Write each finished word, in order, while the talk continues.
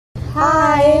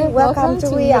Hi, welcome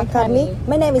to We Academy.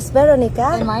 My name is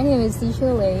Veronica. And my name is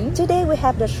Teacher Lei. Today we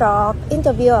have the short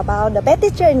interview about the best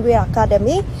teacher in We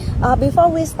Academy. Before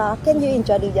we start, can you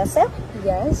introduce yourself?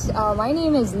 Yes, my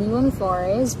name is Leon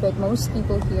Flores, but most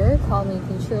people here call me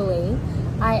Teacher Lei.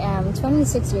 I am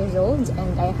 26 years old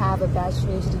and I have a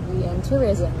bachelor's degree in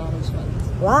tourism management.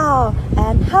 Wow,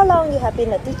 and how long you have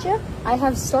been a teacher? I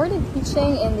have started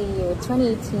teaching in the year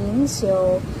 2018,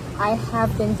 so I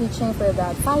have been teaching for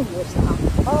about 5 years now.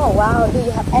 Oh wow, do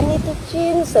you have any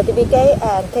teaching certificate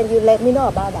and can you let me know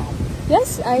about that?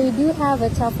 Yes, I do have a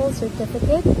TOEFL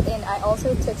certificate and I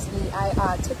also took the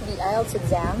IELTS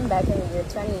exam back in the year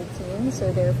 2018,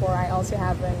 so therefore I also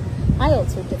have an IELTS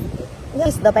certificate. What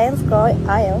is the band score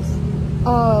IELTS?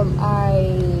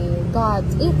 I got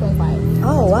 8.5.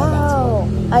 Oh wow,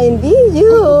 I envy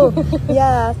you.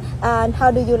 Yes, and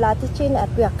how do you like teaching at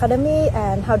We Academy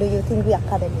and how do you think We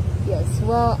Academy? Yes,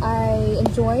 well, I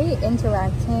enjoy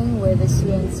interacting with the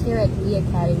students here at We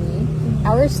Academy.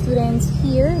 Our students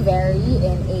here vary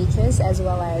in ages as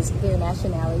well as their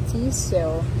nationalities,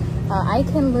 so I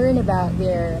can learn about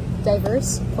their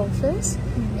diverse cultures.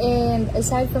 And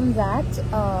aside from that,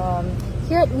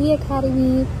 here at We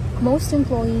Academy, most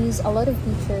employees, a lot of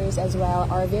teachers as well,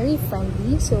 are very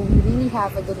friendly, so we really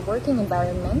have a good working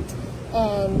environment.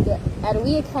 And at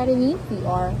We Academy, we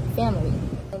are family.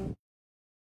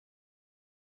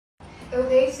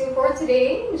 Okay, so for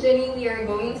today, Jenny, we are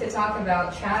going to talk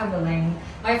about traveling.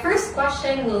 My first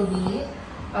question will be,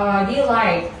 do you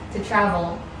like to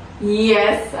travel?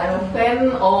 Yes, I'm a fan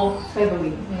of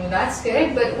traveling. That's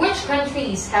good, but which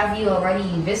countries have you already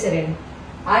visited?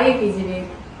 I visited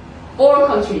 4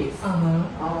 countries.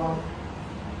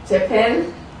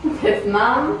 Japan,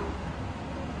 Vietnam,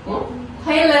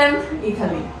 Thailand,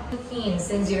 Italy. Philippines,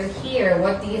 since you're here,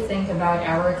 what do you think about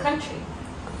our country?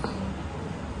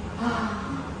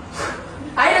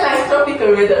 I like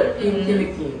tropical weather in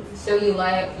Philippines. So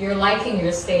you're liking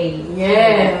your stay?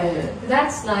 Yeah.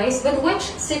 That's nice. But which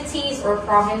cities or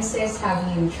provinces have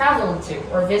you traveled to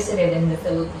or visited in the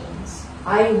Philippines?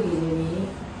 I visited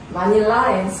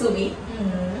Manila and Subic.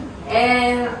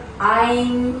 And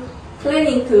I'm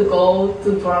planning to go to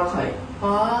Boracay.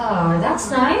 Ah, that's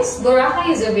nice.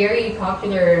 Boracay is a very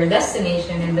popular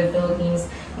destination in the Philippines.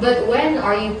 But when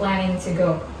are you planning to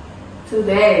go?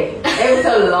 Today,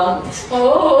 after lunch.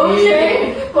 Oh,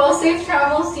 okay. Yeah. Well, safe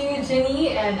travels to you, Ginny,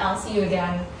 and I'll see you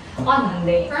again on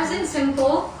Monday. Present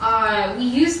simple, we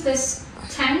use this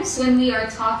tense when we are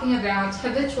talking about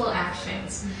habitual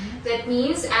actions. That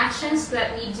means actions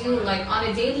that we do like on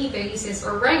a daily basis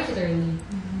or regularly.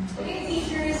 Okay,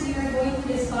 teachers, we are going to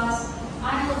discuss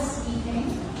IELTS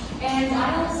speaking. And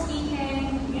IELTS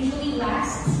speaking usually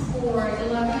lasts for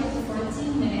 11 to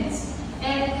 14 minutes.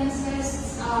 And it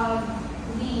consists of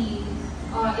the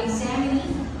examinee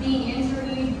being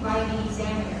interviewed by the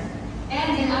examiner.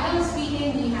 And in IELTS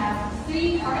speaking, we have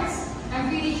 3 parts. I'm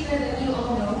pretty sure that you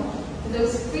all know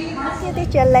those 3 parts. Thank you,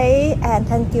 Teacher Lei, and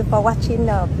thank you for watching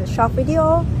the short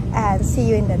video. And see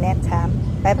you in the next time.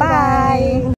 Bye bye.